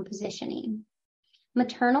underwent prone positioning.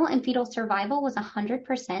 Maternal and fetal survival was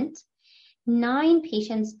 100%. 9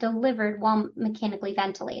 patients delivered while mechanically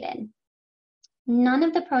ventilated. None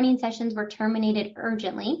of the proning sessions were terminated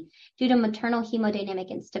urgently due to maternal hemodynamic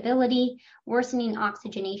instability, worsening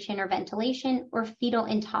oxygenation or ventilation, or fetal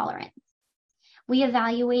intolerance. We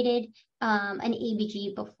evaluated an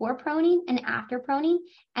ABG before proning and after proning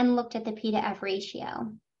and looked at the P to F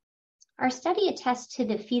ratio. Our study attests to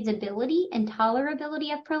the feasibility and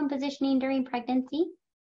tolerability of prone positioning during pregnancy,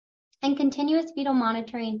 and continuous fetal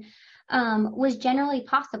monitoring was generally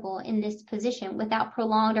possible in this position without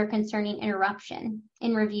prolonged or concerning interruption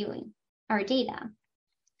in reviewing our data.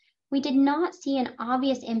 We did not see an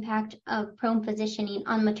obvious impact of prone positioning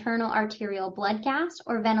on maternal arterial blood gas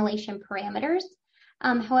or ventilation parameters.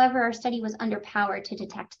 However, our study was underpowered to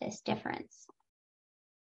detect this difference.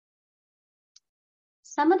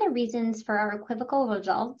 Some of the reasons for our equivocal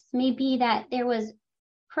results may be that there was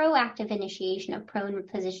proactive initiation of prone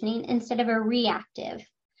positioning instead of a reactive.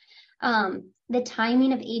 The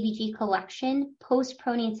timing of ABG collection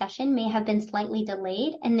post-proning session may have been slightly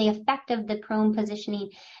delayed, and the effect of the prone positioning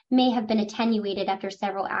may have been attenuated after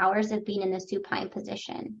several hours of being in the supine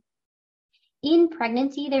position. In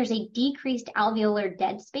pregnancy, there's a decreased alveolar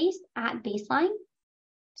dead space at baseline,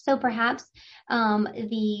 so perhaps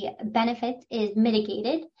the benefit is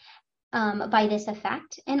mitigated by this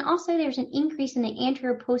effect. And also there's an increase in the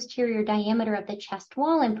anterior-posterior diameter of the chest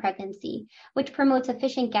wall in pregnancy, which promotes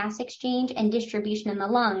efficient gas exchange and distribution in the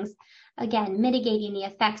lungs, again, mitigating the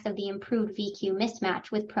effects of the improved VQ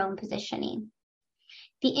mismatch with prone positioning.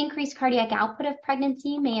 The increased cardiac output of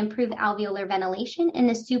pregnancy may improve alveolar ventilation in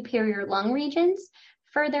the superior lung regions,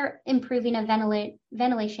 further improving a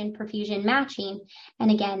ventilation perfusion matching,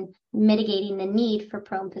 and again, mitigating the need for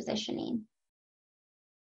prone positioning.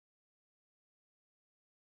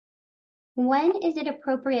 When is it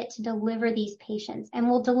appropriate to deliver these patients, and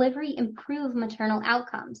will delivery improve maternal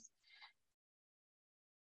outcomes?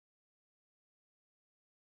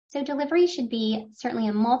 So delivery should be certainly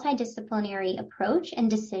a multidisciplinary approach and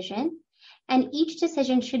decision, and each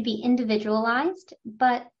decision should be individualized,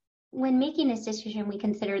 but when making this decision, we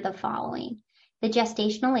consider the following: the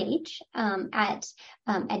gestational age at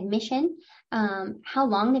admission, how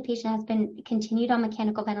long the patient has been continued on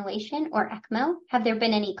mechanical ventilation or ECMO, have there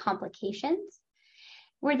been any complications?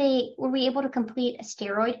 Were we able to complete a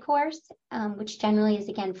steroid course, which generally is,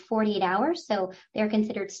 again, 48 hours. So they're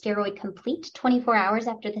considered steroid complete 24 hours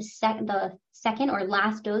after the second or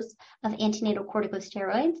last dose of antenatal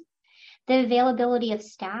corticosteroids. The availability of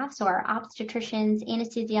staff, so our obstetricians,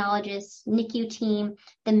 anesthesiologists, NICU team,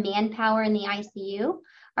 the manpower in the ICU.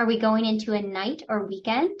 Are we going into a night or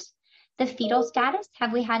weekend? The fetal status,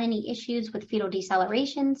 have we had any issues with fetal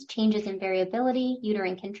decelerations, changes in variability,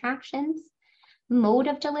 uterine contractions? Mode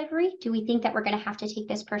of delivery, do we think that we're going to have to take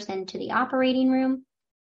this person to the operating room?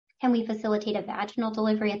 Can we facilitate a vaginal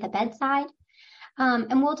delivery at the bedside?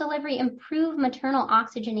 And will delivery improve maternal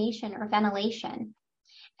oxygenation or ventilation?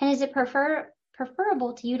 And is it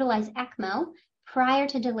preferable to utilize ECMO prior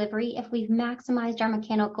to delivery if we've maximized our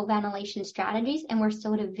mechanical ventilation strategies and we're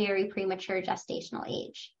still at a very premature gestational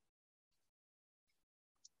age?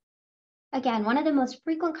 Again, one of the most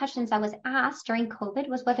frequent questions that was asked during COVID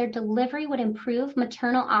was whether delivery would improve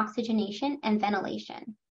maternal oxygenation and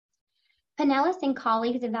ventilation. Pinellas and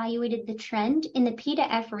colleagues evaluated the trend in the P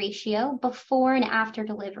to F ratio before and after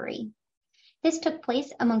delivery. This took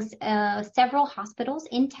place amongst several hospitals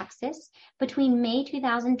in Texas between May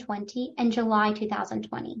 2020 and July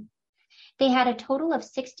 2020. They had a total of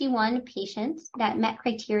 61 patients that met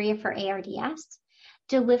criteria for ARDS.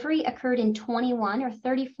 Delivery occurred in 21 or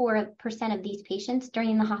 34% of these patients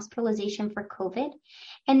during the hospitalization for COVID,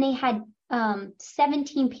 and they had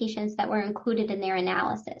 17 patients that were included in their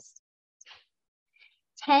analysis.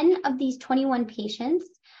 10 of these 21 patients,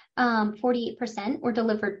 48%, were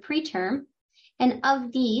delivered preterm, and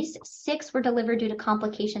of these, 6 were delivered due to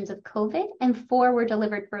complications of COVID, and 4 were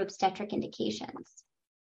delivered for obstetric indications.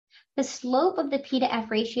 The slope of the P to F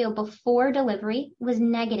ratio before delivery was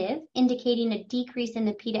negative, indicating a decrease in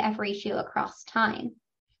the P to F ratio across time.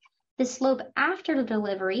 The slope after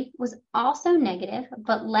delivery was also negative,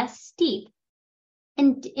 but less steep,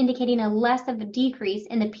 indicating a less of a decrease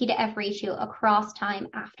in the P to F ratio across time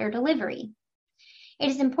after delivery. It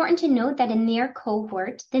is important to note that in their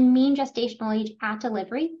cohort, the mean gestational age at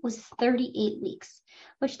delivery was 38 weeks,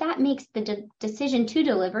 which that makes the decision to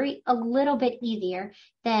delivery a little bit easier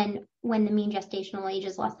than when the mean gestational age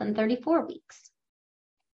is less than 34 weeks.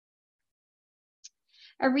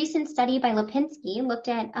 A recent study by Lipinski looked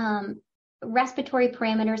at respiratory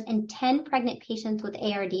parameters in 10 pregnant patients with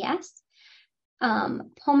ARDS,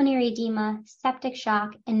 pulmonary edema, septic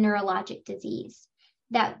shock, and neurologic disease.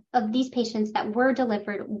 That of these patients that were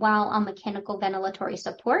delivered while on mechanical ventilatory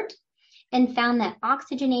support, and found that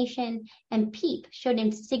oxygenation and PEEP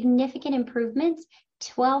showed significant improvements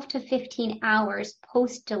 12 to 15 hours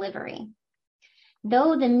post-delivery.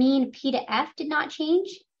 Though the mean P to F did not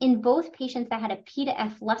change, in both patients that had a P to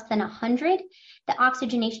F less than 100, the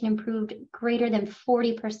oxygenation improved greater than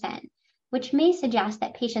 40%, which may suggest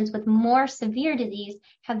that patients with more severe disease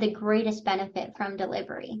have the greatest benefit from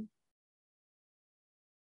delivery.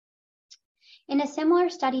 In a similar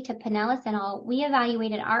study to Pinellas et al., we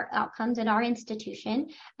evaluated our outcomes at our institution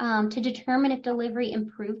to determine if delivery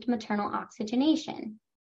improved maternal oxygenation.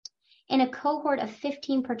 In a cohort of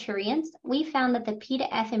 15 parturients, we found that the P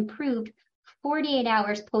to F improved 48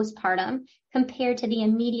 hours postpartum compared to the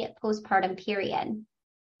immediate postpartum period.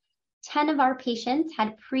 10 of our patients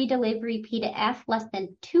had pre-delivery P to F less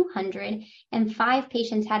than 200, and 5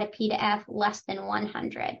 patients had a P to F less than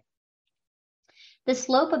 100. The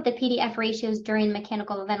slope of the P to F ratios during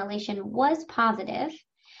mechanical ventilation was positive,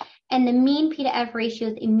 and the mean P to F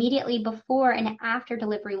ratios immediately before and after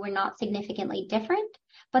delivery were not significantly different,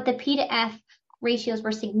 but the P to F ratios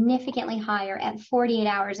were significantly higher at 48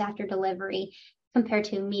 hours after delivery compared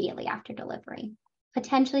to immediately after delivery,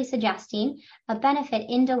 potentially suggesting a benefit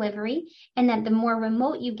in delivery, and that the more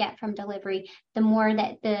remote you get from delivery, the more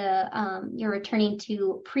that you're returning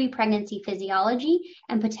to pre-pregnancy physiology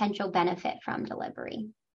and potential benefit from delivery.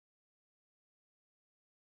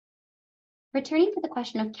 Returning to the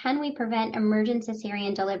question of can we prevent emergent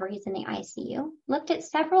cesarean deliveries in the ICU, looked at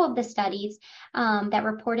several of the studies that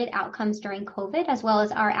reported outcomes during COVID, as well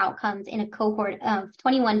as our outcomes in a cohort of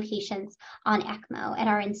 21 patients on ECMO at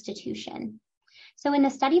our institution. So in the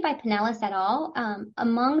study by Pinellas et al.,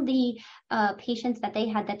 among the patients that they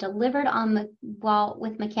had that delivered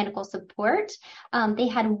with mechanical support, they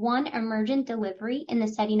had one emergent delivery in the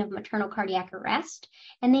setting of maternal cardiac arrest,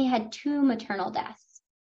 and they had 2 maternal deaths.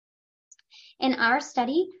 In our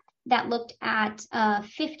study that looked at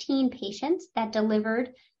 15 patients that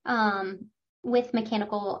delivered with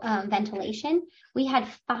mechanical ventilation, we had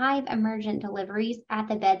 5 emergent deliveries at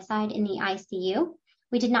the bedside in the ICU.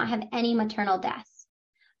 We did not have any maternal deaths.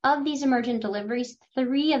 Of these emergent deliveries,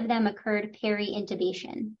 3 of them occurred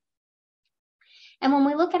peri-intubation. And when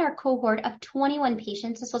we look at our cohort of 21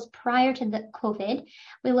 patients, this was prior to the COVID,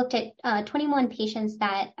 we looked at 21 patients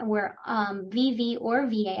that were VV or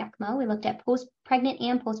VA ECMO. We looked at pregnant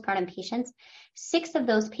and postpartum patients. 6 of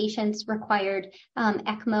those patients required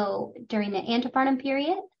ECMO during the antepartum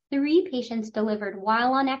period. 3 patients delivered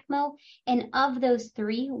while on ECMO, and of those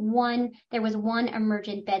 3, there was 1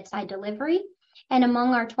 emergent bedside delivery, and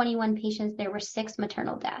among our 21 patients, there were 6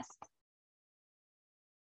 maternal deaths.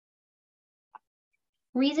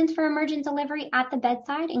 Reasons for emergent delivery at the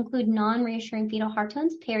bedside include non-reassuring fetal heart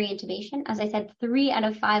tones, peri-intubation. As I said, 3 out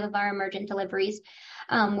of 5 of our emergent deliveries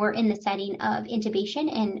were in the setting of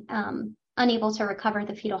intubation and unable to recover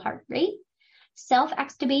the fetal heart rate.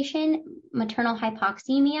 Self-extubation, maternal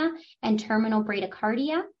hypoxemia, and terminal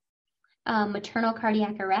bradycardia, maternal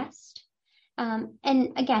cardiac arrest.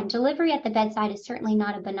 And again, delivery at the bedside is certainly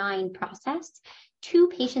not a benign process. 2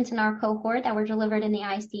 patients in our cohort that were delivered in the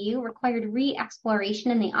ICU required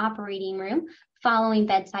re-exploration in the operating room following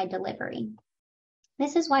bedside delivery.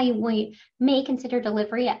 This is why we may consider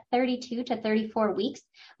delivery at 32 to 34 weeks,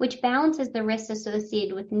 which balances the risks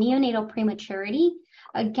associated with neonatal prematurity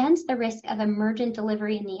against the risk of emergent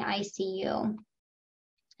delivery in the ICU.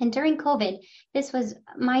 And during COVID, this was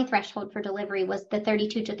my threshold for delivery was the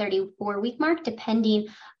 32 to 34 week mark, depending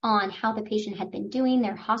on how the patient had been doing,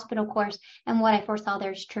 their hospital course, and what I foresaw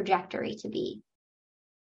their trajectory to be.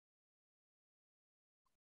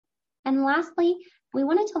 And lastly, we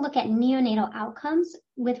wanted to look at neonatal outcomes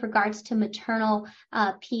with regards to maternal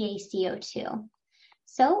PaCO2.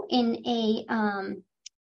 So in a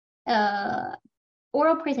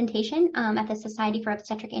oral presentation at the Society for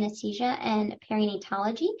Obstetric Anesthesia and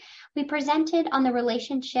Perinatology, we presented on the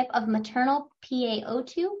relationship of maternal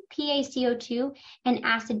PaCO2, and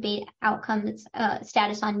acid-base outcomes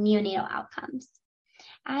status on neonatal outcomes.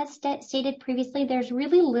 As stated previously, there's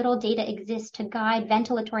really little data exists to guide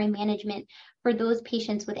ventilatory management for those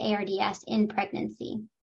patients with ARDS in pregnancy.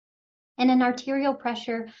 And an arterial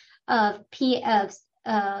pressure of PaCO2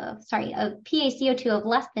 of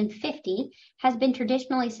less than 50 has been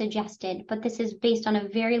traditionally suggested, but this is based on a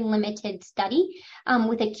very limited study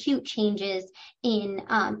with acute changes in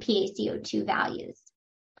PaCO2 values.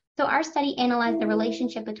 So our study analyzed the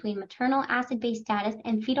relationship between maternal acid-base status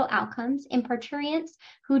and fetal outcomes in parturients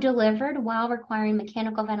who delivered while requiring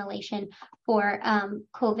mechanical ventilation for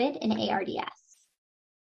COVID and ARDS.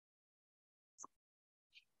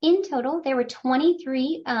 In total, there were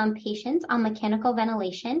 23 patients on mechanical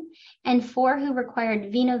ventilation and 4 who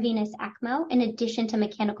required veno-venous ECMO in addition to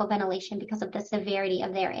mechanical ventilation because of the severity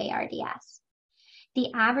of their ARDS.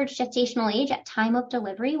 The average gestational age at time of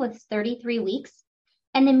delivery was 33 weeks,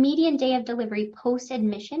 and the median day of delivery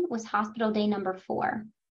post-admission was hospital day number 4.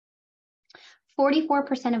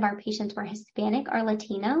 44% of our patients were Hispanic or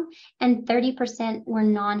Latino, and 30% were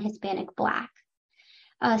non-Hispanic Black.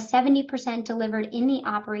 70% delivered in the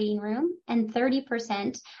operating room, and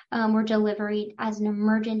 30% were delivered as an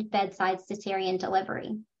emergent bedside cesarean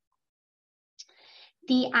delivery.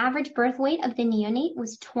 The average birth weight of the neonate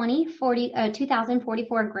was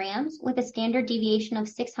 2,044 grams with a standard deviation of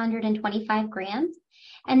 625 grams,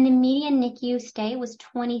 and the median NICU stay was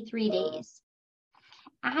 23 days.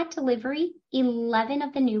 At delivery, 11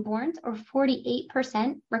 of the newborns, or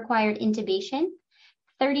 48%, required intubation,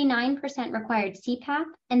 39% required CPAP,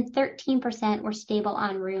 and 13% were stable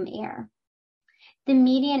on room air. The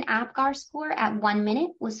median APGAR score at 1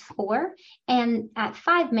 minute was 4, and at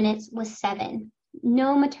 5 minutes was 7.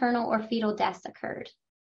 No maternal or fetal deaths occurred.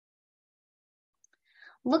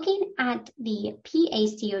 Looking at the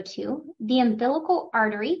PaCO2, the umbilical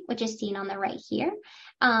artery, which is seen on the right here,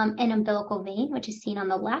 and umbilical vein, which is seen on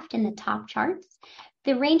the left in the top charts,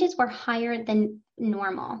 the ranges were higher than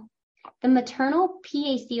normal. The maternal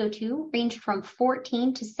PaCO2 ranged from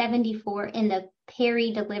 14 to 74 in the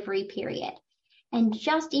peri-delivery period. And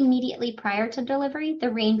just immediately prior to delivery,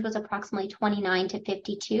 the range was approximately 29 to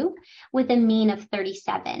 52, with a mean of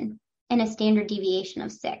 37 and a standard deviation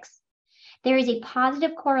of 6. There is a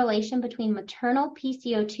positive correlation between maternal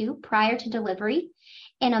PCO2 prior to delivery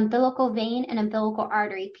and umbilical vein and umbilical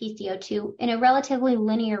artery PCO2 in a relatively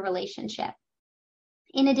linear relationship.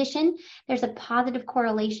 In addition, there's a positive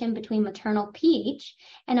correlation between maternal pH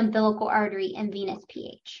and umbilical artery and venous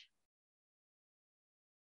pH.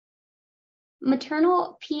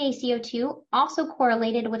 Maternal PaCO2 also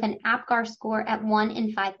correlated with an APGAR score at 1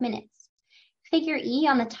 and 5 minutes. Figure E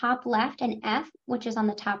on the top left and F, which is on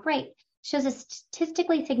the top right, shows a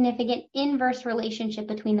statistically significant inverse relationship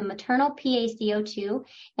between the maternal PaCO2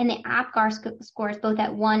 and the APGAR scores both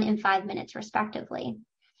at 1 and 5 minutes respectively.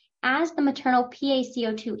 As the maternal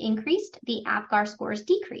PaCO2 increased, the APGAR scores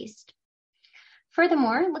decreased.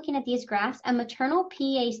 Furthermore, looking at these graphs, a maternal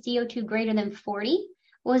PaCO2 greater than 40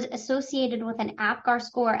 was associated with an APGAR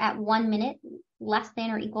score at 1 minute less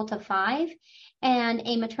than or equal to 5, and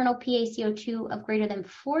a maternal PaCO2 of greater than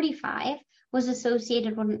 45 was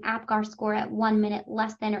associated with an APGAR score at 1 minute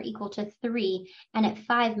less than or equal to 3, and at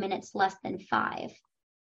 5 minutes less than 5.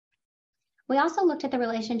 We also looked at the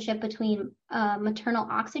relationship between maternal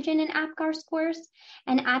oxygen and APGAR scores,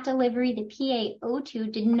 and at delivery, the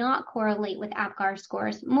PaO2 did not correlate with APGAR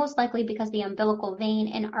scores, most likely because the umbilical vein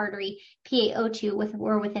and artery PaO2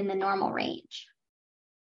 were within the normal range.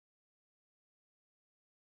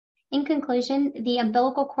 In conclusion, the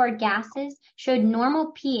umbilical cord gases showed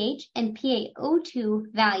normal pH and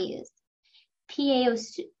PaO2 values.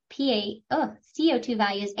 CO2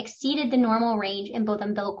 values exceeded the normal range in both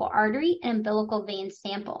umbilical artery and umbilical vein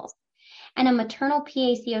samples. And a maternal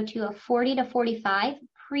PaCO2 of 40 to 45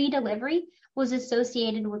 pre-delivery was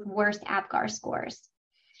associated with worse APGAR scores.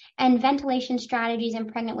 And ventilation strategies in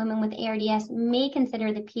pregnant women with ARDS may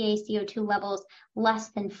consider the PaCO2 levels less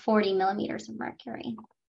than 40 millimeters of mercury.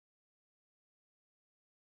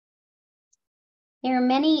 There are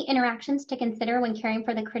many interactions to consider when caring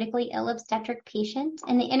for the critically ill obstetric patient,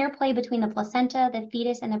 and the interplay between the placenta, the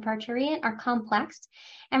fetus, and the parturient are complex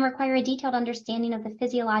and require a detailed understanding of the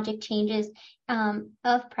physiologic changes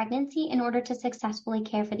of pregnancy in order to successfully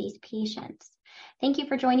care for these patients. Thank you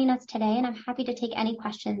for joining us today, and I'm happy to take any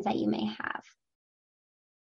questions that you may have.